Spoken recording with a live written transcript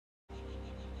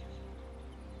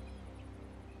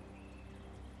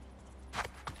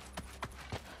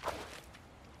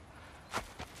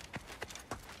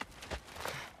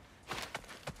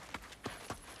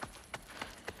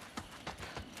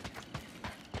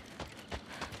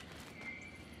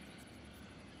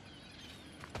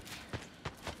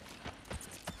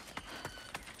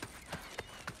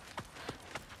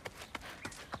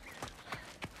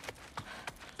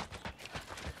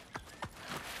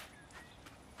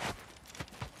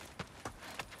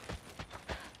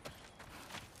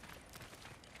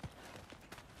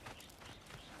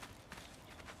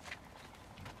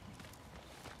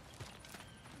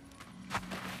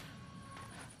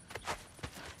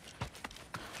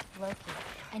Loki.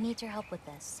 I need your help with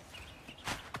this.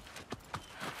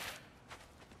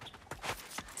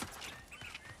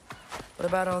 What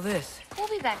about all this? We'll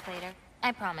be back later.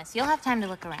 I promise. You'll have time to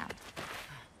look around.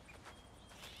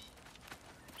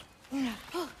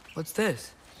 What's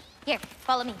this? Here,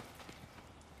 follow me.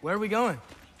 Where are we going?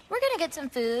 We're gonna get some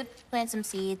food, plant some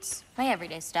seeds, my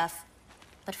everyday stuff.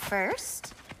 But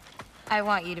first, I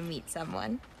want you to meet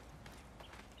someone.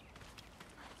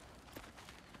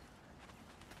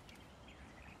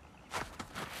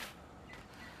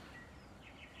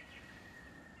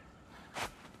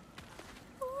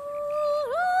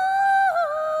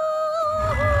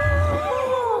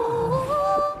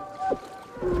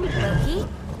 Loki,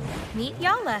 meet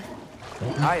Yala.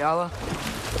 Hi, Yala.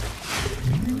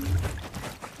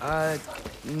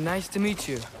 Nice to meet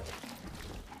you.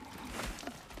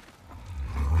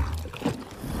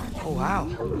 Oh, wow.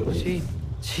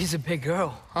 She's a big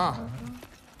girl, huh?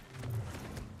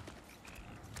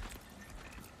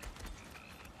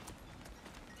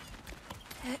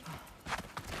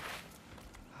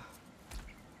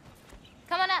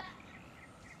 Come on up.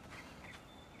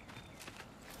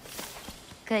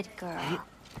 Good girl.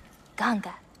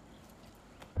 Ganga.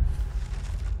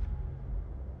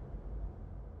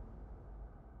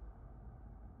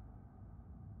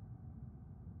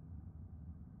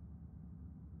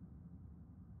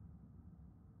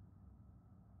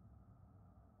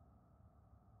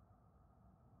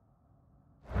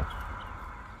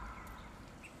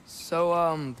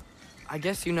 So, I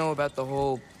guess you know about the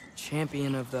whole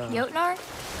champion of the... Jotnar?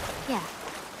 Yeah.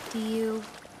 Do you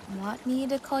want me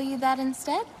to call you that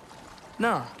instead?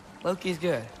 No, Loki's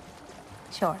good.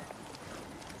 Sure.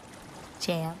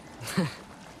 Champ.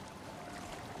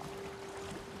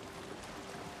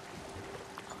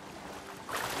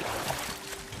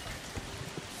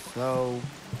 So,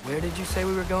 where did you say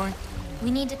we were going?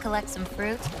 We need to collect some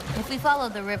fruit. If we follow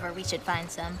the river, we should find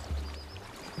some.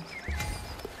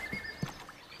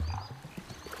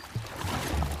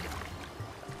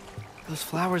 Those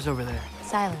flowers over there.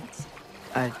 Silence.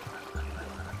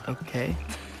 Okay.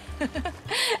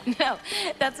 No,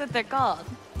 that's what they're called.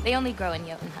 They only grow in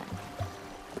Jotunheim.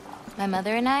 My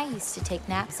mother and I used to take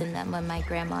naps in them when my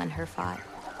grandma and her fought.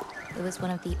 It was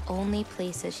one of the only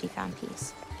places she found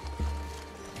peace.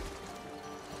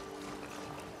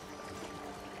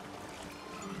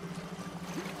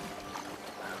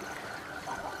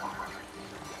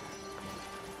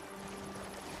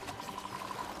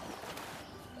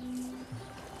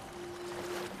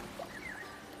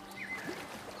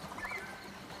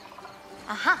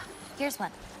 Aha! Here's one.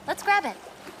 Let's grab it.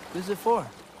 Who's it for?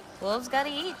 Wolves gotta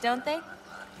eat, don't they?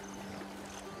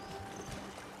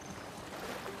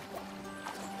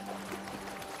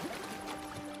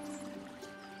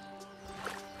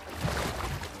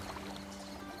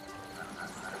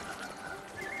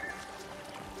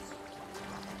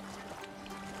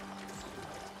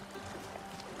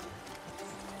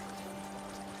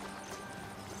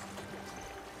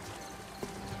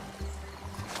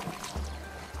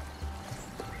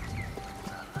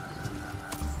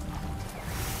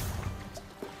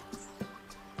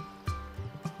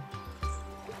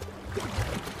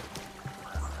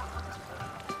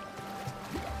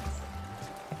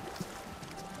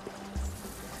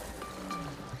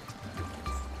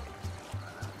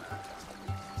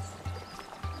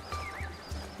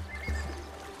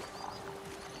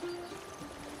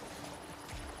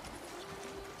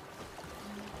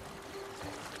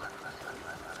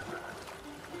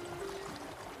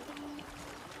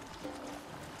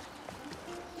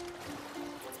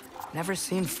 Never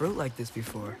seen fruit like this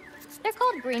before. They're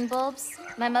called green bulbs.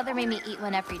 My mother made me eat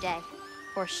one every day.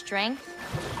 For strength,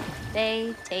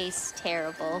 they taste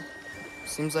terrible.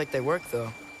 Seems like they work,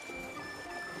 though.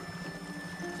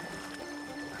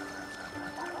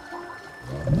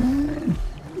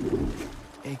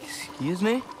 Excuse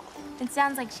me? It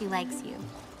sounds like she likes you.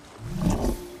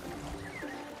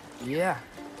 Yeah,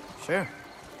 sure.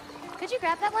 Could you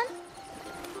grab that one?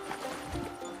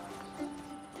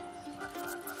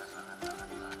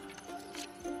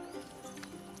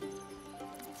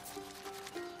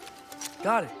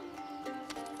 Got it.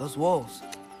 Those wolves.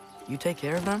 You take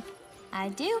care of them? I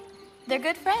do. They're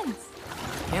good friends.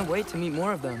 Can't wait to meet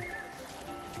more of them.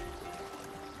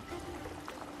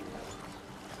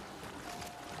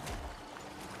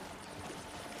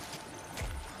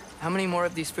 How many more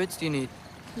of these fruits do you need?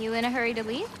 You in a hurry to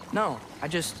leave? No, I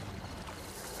just...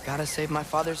 gotta save my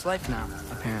father's life now,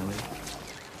 apparently.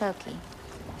 Loki,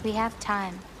 we have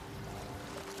time.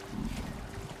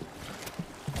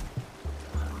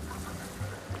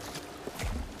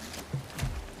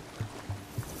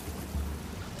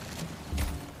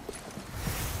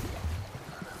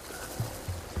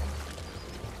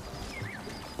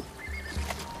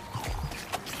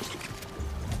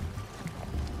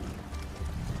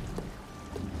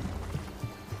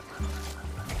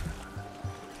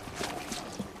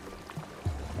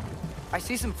 I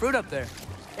see some fruit up there.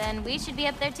 Then we should be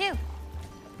up there too.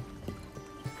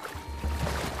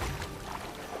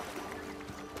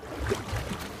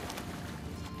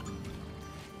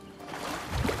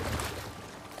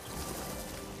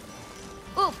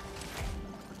 Ooh.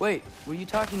 Wait, were you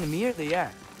talking to me or the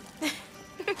yak?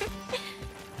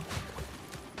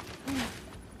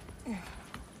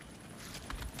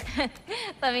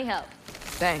 Let me help.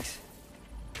 Thanks.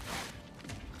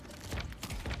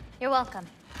 You're welcome.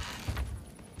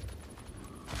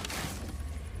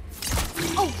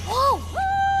 Oh, whoa!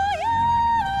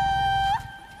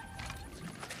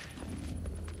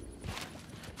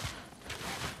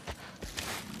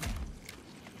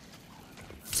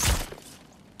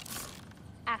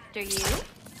 After you.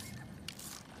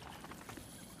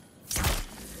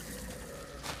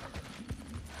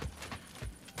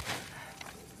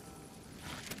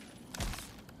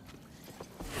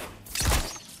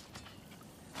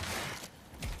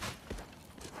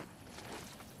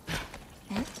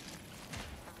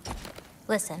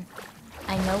 Listen,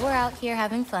 I know we're out here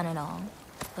having fun and all,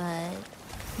 but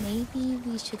maybe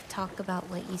we should talk about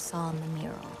what you saw in the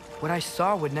mural. What I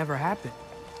saw would never happen.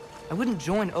 I wouldn't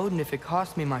join Odin if it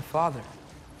cost me my father.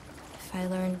 If I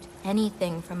learned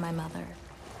anything from my mother,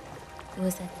 it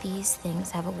was that these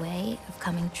things have a way of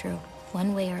coming true,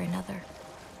 one way or another.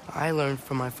 I learned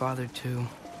from my father too.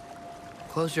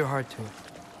 Close your heart to it.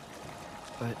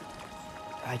 But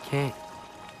I can't.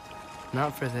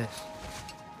 Not for this.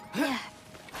 Yeah.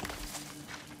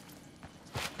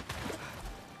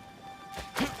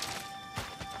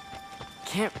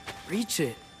 Can't reach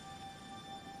it.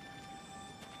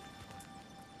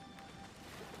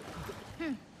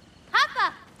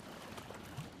 Papa!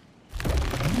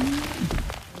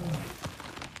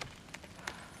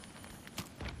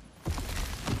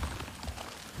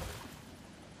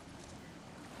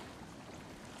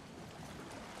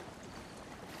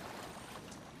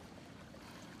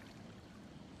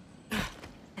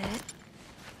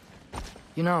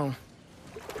 You know,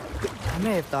 I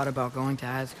may have thought about going to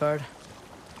Asgard,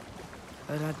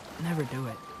 but I'd never do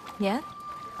it. Yeah?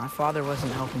 My father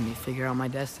wasn't helping me figure out my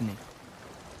destiny.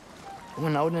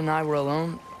 When Odin and I were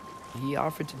alone, he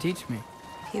offered to teach me.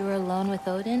 If you were alone with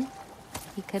Odin,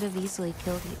 he could have easily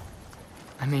killed you.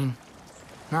 I mean,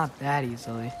 not that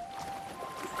easily.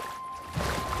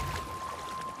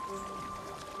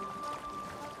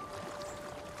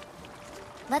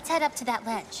 Let's head up to that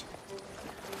ledge.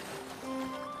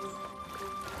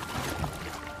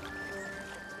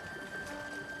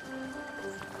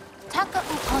 Taka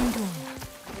upondun.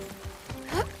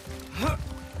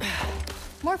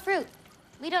 More fruit.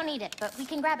 We don't need it, but we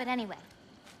can grab it anyway.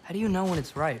 How do you know when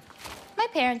it's ripe? My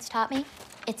parents taught me.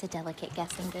 It's a delicate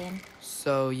guessing game.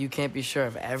 So you can't be sure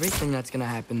of everything that's gonna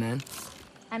happen then?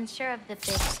 I'm sure of the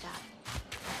big stuff.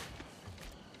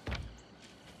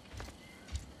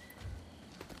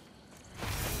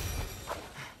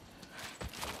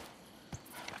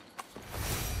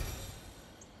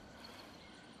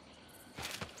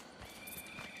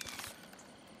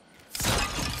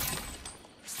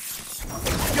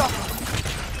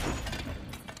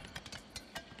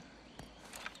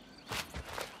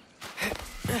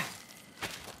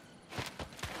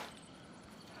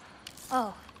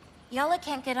 Oh, Yala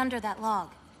can't get under that log.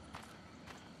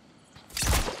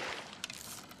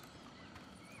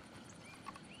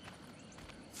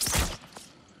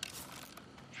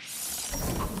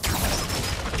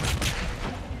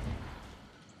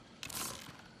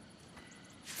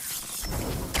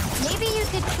 Maybe you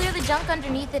could clear the junk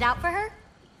underneath it out for her?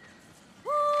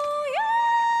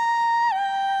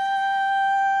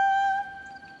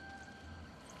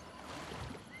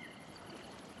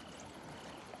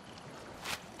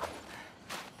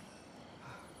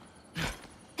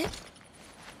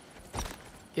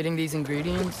 Getting these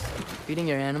ingredients, feeding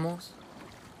your animals.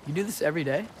 You do this every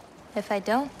day? If I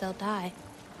don't, they'll die.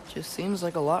 Just seems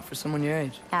like a lot for someone your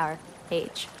age. Our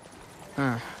age.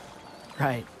 Huh.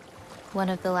 Right. One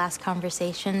of the last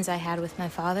conversations I had with my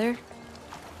father,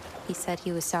 he said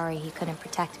he was sorry he couldn't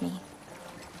protect me.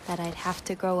 That I'd have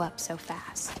to grow up so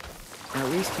fast. At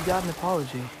least you got an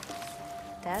apology.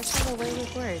 Dads have a way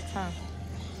with words, huh?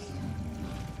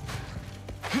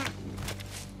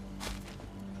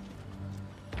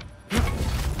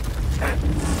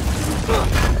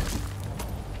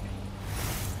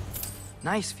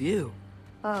 Nice view.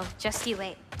 Oh, just you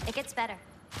wait. It gets better.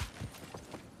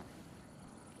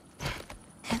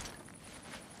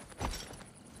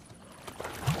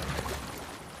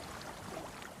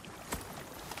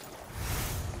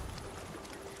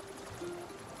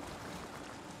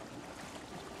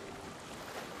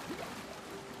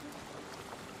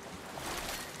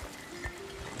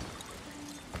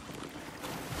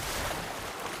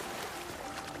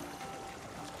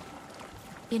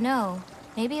 You know,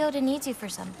 maybe Odin needs you for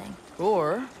something.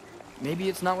 Or maybe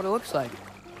it's not what it looks like.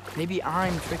 Maybe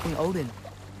I'm tricking Odin.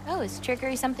 Oh, is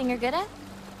trickery something you're good at?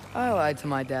 I lied to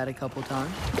my dad a couple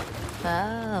times.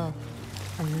 Oh,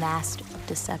 a master of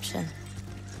deception.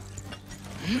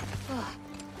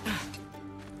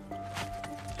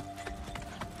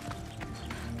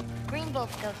 Green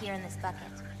bolts go here in this bucket.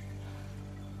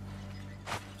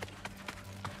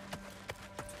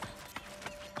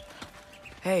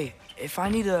 Hey, if I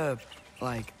need to,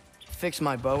 like, fix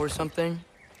my bow or something,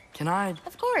 can I?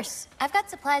 Of course. I've got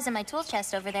supplies in my tool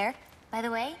chest over there. By the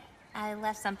way, I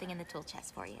left something in the tool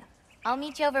chest for you. I'll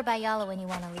meet you over by Yala when you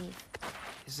want to leave.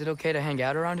 Is it okay to hang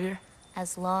out around here?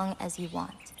 As long as you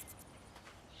want.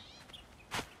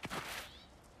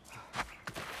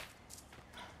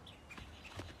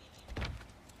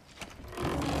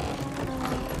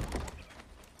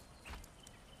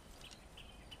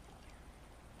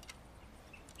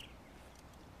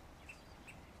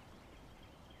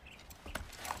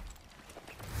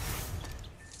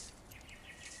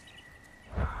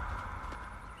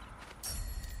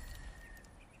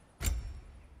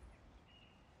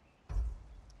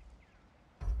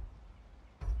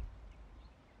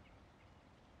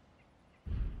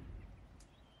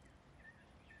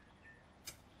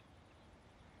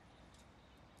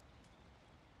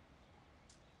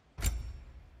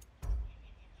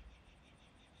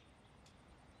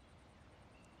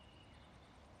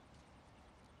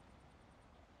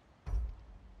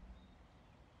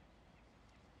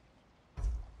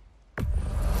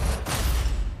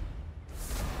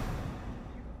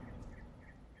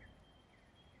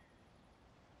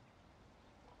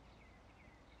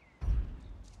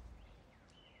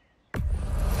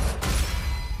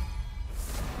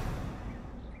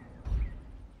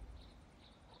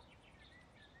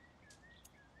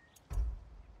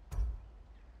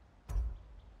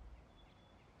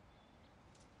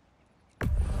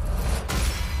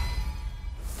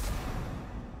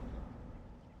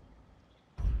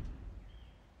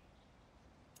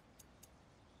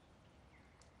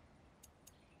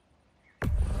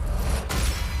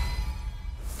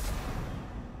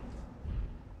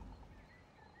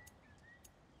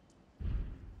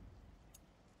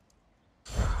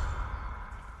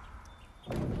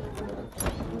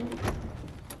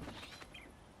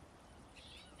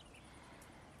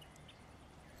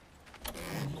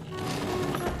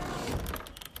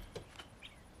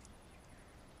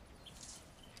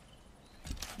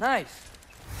 Nice.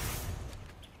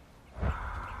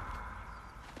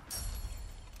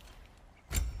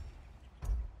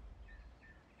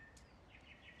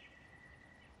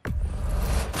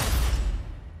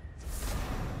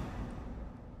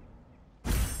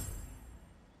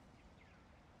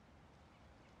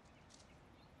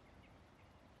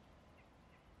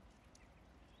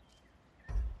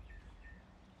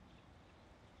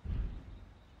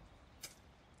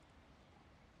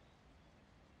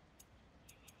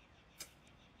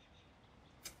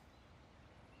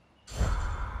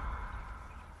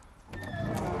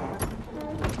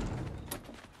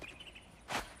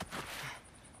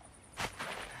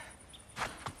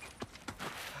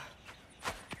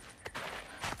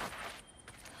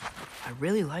 I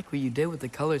really like what you did with the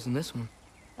colors in this one.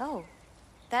 Oh,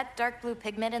 that dark blue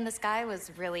pigment in the sky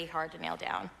was really hard to nail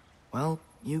down. Well,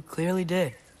 you clearly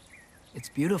did. It's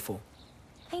beautiful.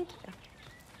 Thank you.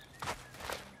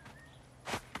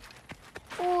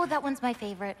 Oh, that one's my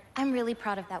favorite. I'm really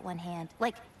proud of that one hand.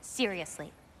 Like,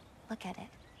 seriously. Look at it.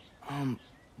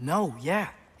 No, yeah.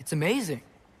 It's amazing.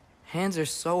 Hands are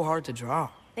so hard to draw.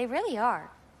 They really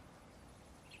are.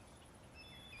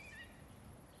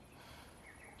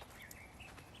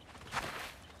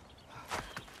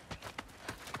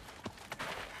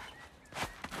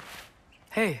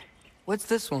 Hey, what's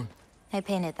this one? I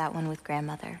painted that one with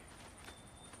grandmother.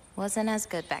 Wasn't as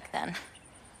good back then.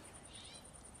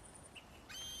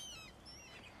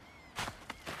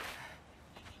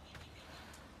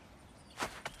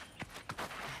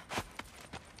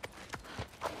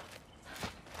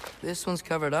 This one's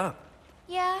covered up.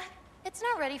 Yeah, it's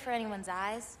not ready for anyone's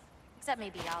eyes. Except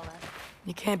maybe Yala.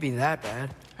 You can't be that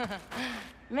bad.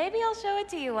 Maybe I'll show it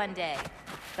to you one day.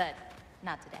 But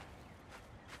not today.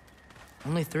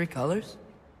 Only 3 colors?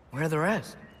 Where are the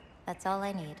rest? That's all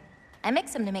I need. I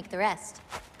mix them to make the rest.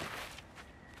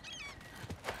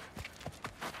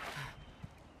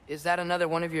 Is that another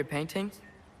one of your paintings?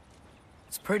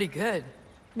 It's pretty good.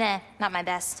 Nah, not my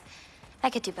best.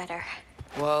 I could do better.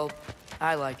 Well,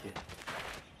 I like it.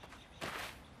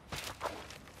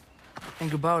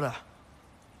 And Gubota,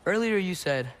 earlier you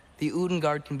said the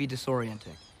Udengard can be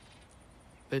disorienting.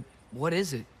 But what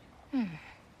is it?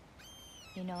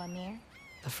 You know, Amir,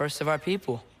 The first of our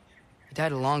people. He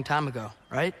died a long time ago,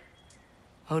 right?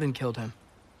 Odin killed him.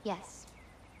 Yes.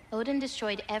 Odin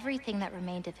destroyed everything that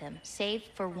remained of him, save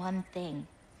for one thing.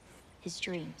 His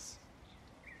dreams.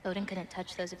 Odin couldn't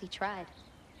touch those if he tried.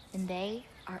 And they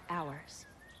are ours.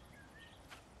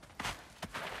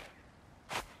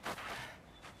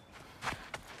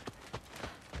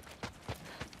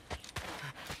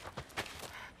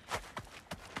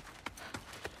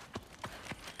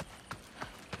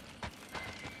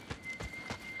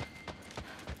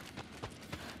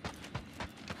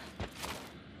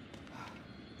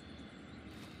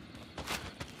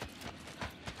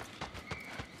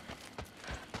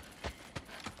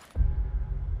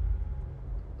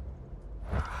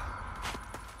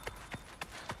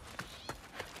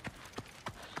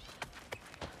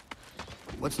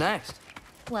 What's next?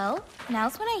 Well,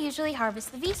 now's when I usually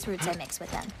harvest the Vis roots I mix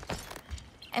with them.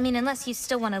 I mean, unless you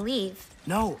still want to leave.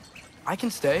 No, I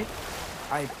can stay.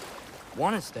 I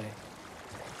want to stay.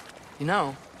 You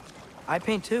know, I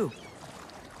paint too.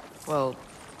 Well,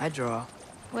 I draw.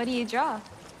 What do you draw?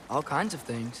 All kinds of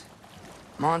things.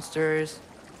 Monsters,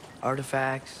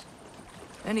 artifacts,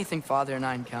 anything Father and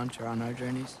I encounter on our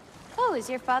journeys. Oh, is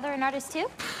your father an artist too?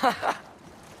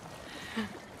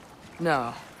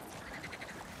 No.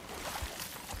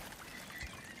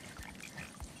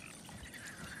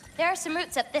 There are some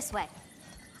roots up this way.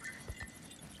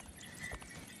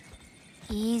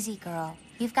 Easy, girl.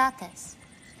 You've got this.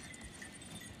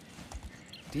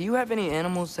 Do you have any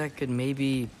animals that could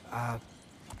maybe,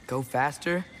 go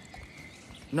faster?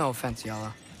 No offense,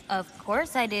 Yala. Of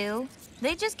course I do.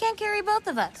 They just can't carry both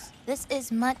of us. This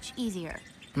is much easier.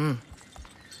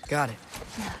 Got it.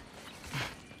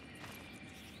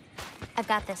 I've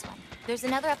got this one. There's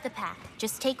another up the path.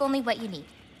 Just take only what you need.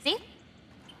 See?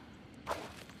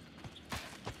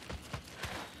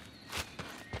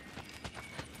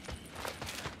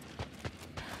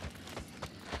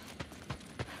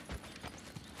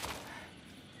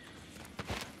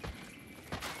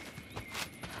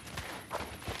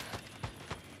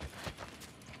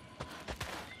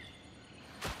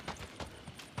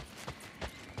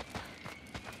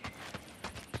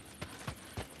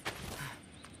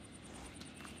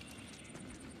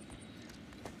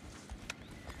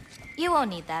 You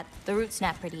won't need that. The roots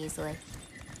snap pretty easily.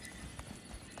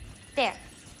 There.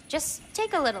 Just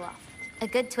take a little off. A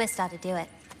good twist ought to do it.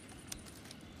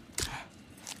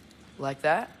 Like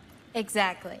that?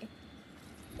 Exactly.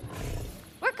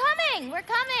 We're coming! We're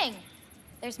coming!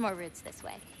 There's more roots this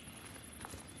way.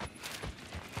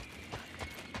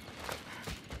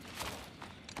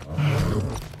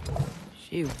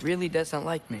 She really doesn't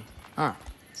like me, huh?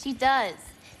 She does.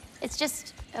 It's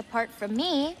just, apart from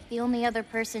me, the only other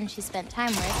person she spent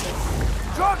time with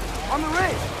is... Truck! On the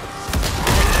ridge!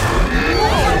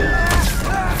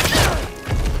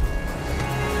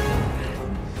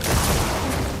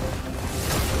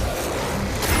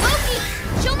 Loki!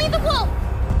 Show me the wolf!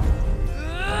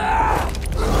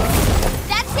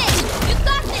 That's it! You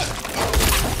got this!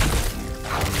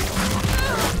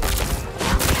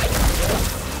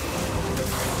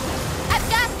 I've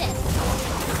got this!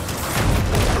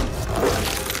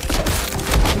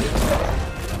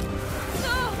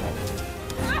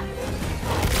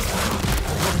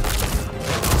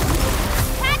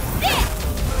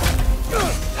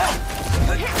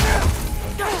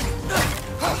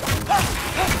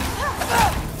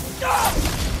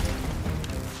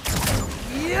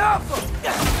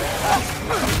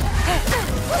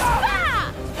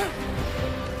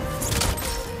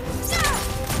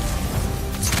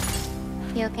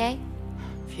 You okay?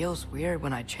 Feels weird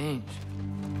when I change.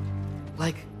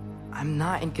 Like, I'm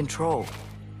not in control.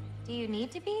 Do you need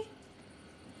to be?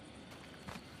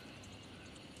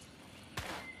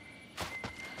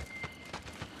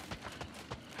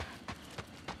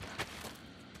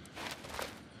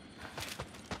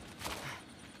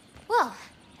 Well,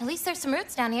 at least there's some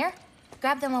roots down here.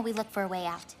 Grab them while we look for a way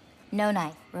out. No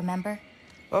knife, remember?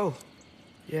 Oh,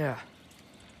 yeah.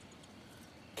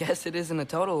 Guess it isn't a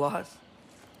total loss.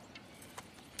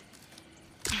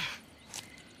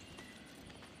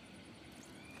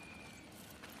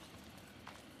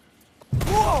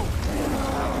 Whoa!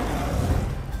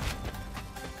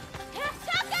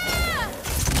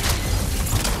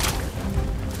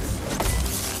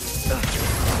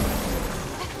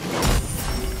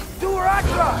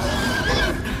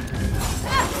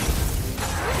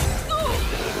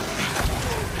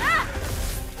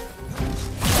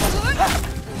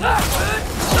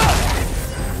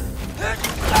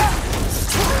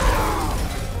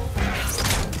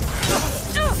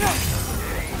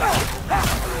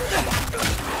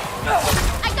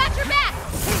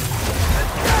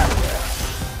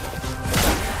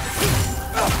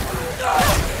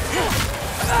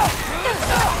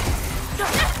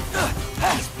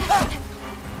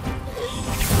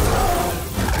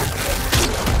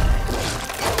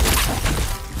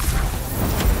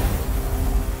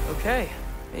 Okay,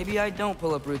 maybe I don't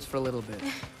pull up roots for a little bit.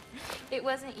 It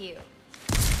wasn't you.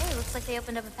 Hey, looks like they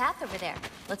opened up a path over there.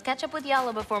 Let's catch up with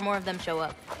Yellow before more of them show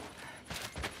up.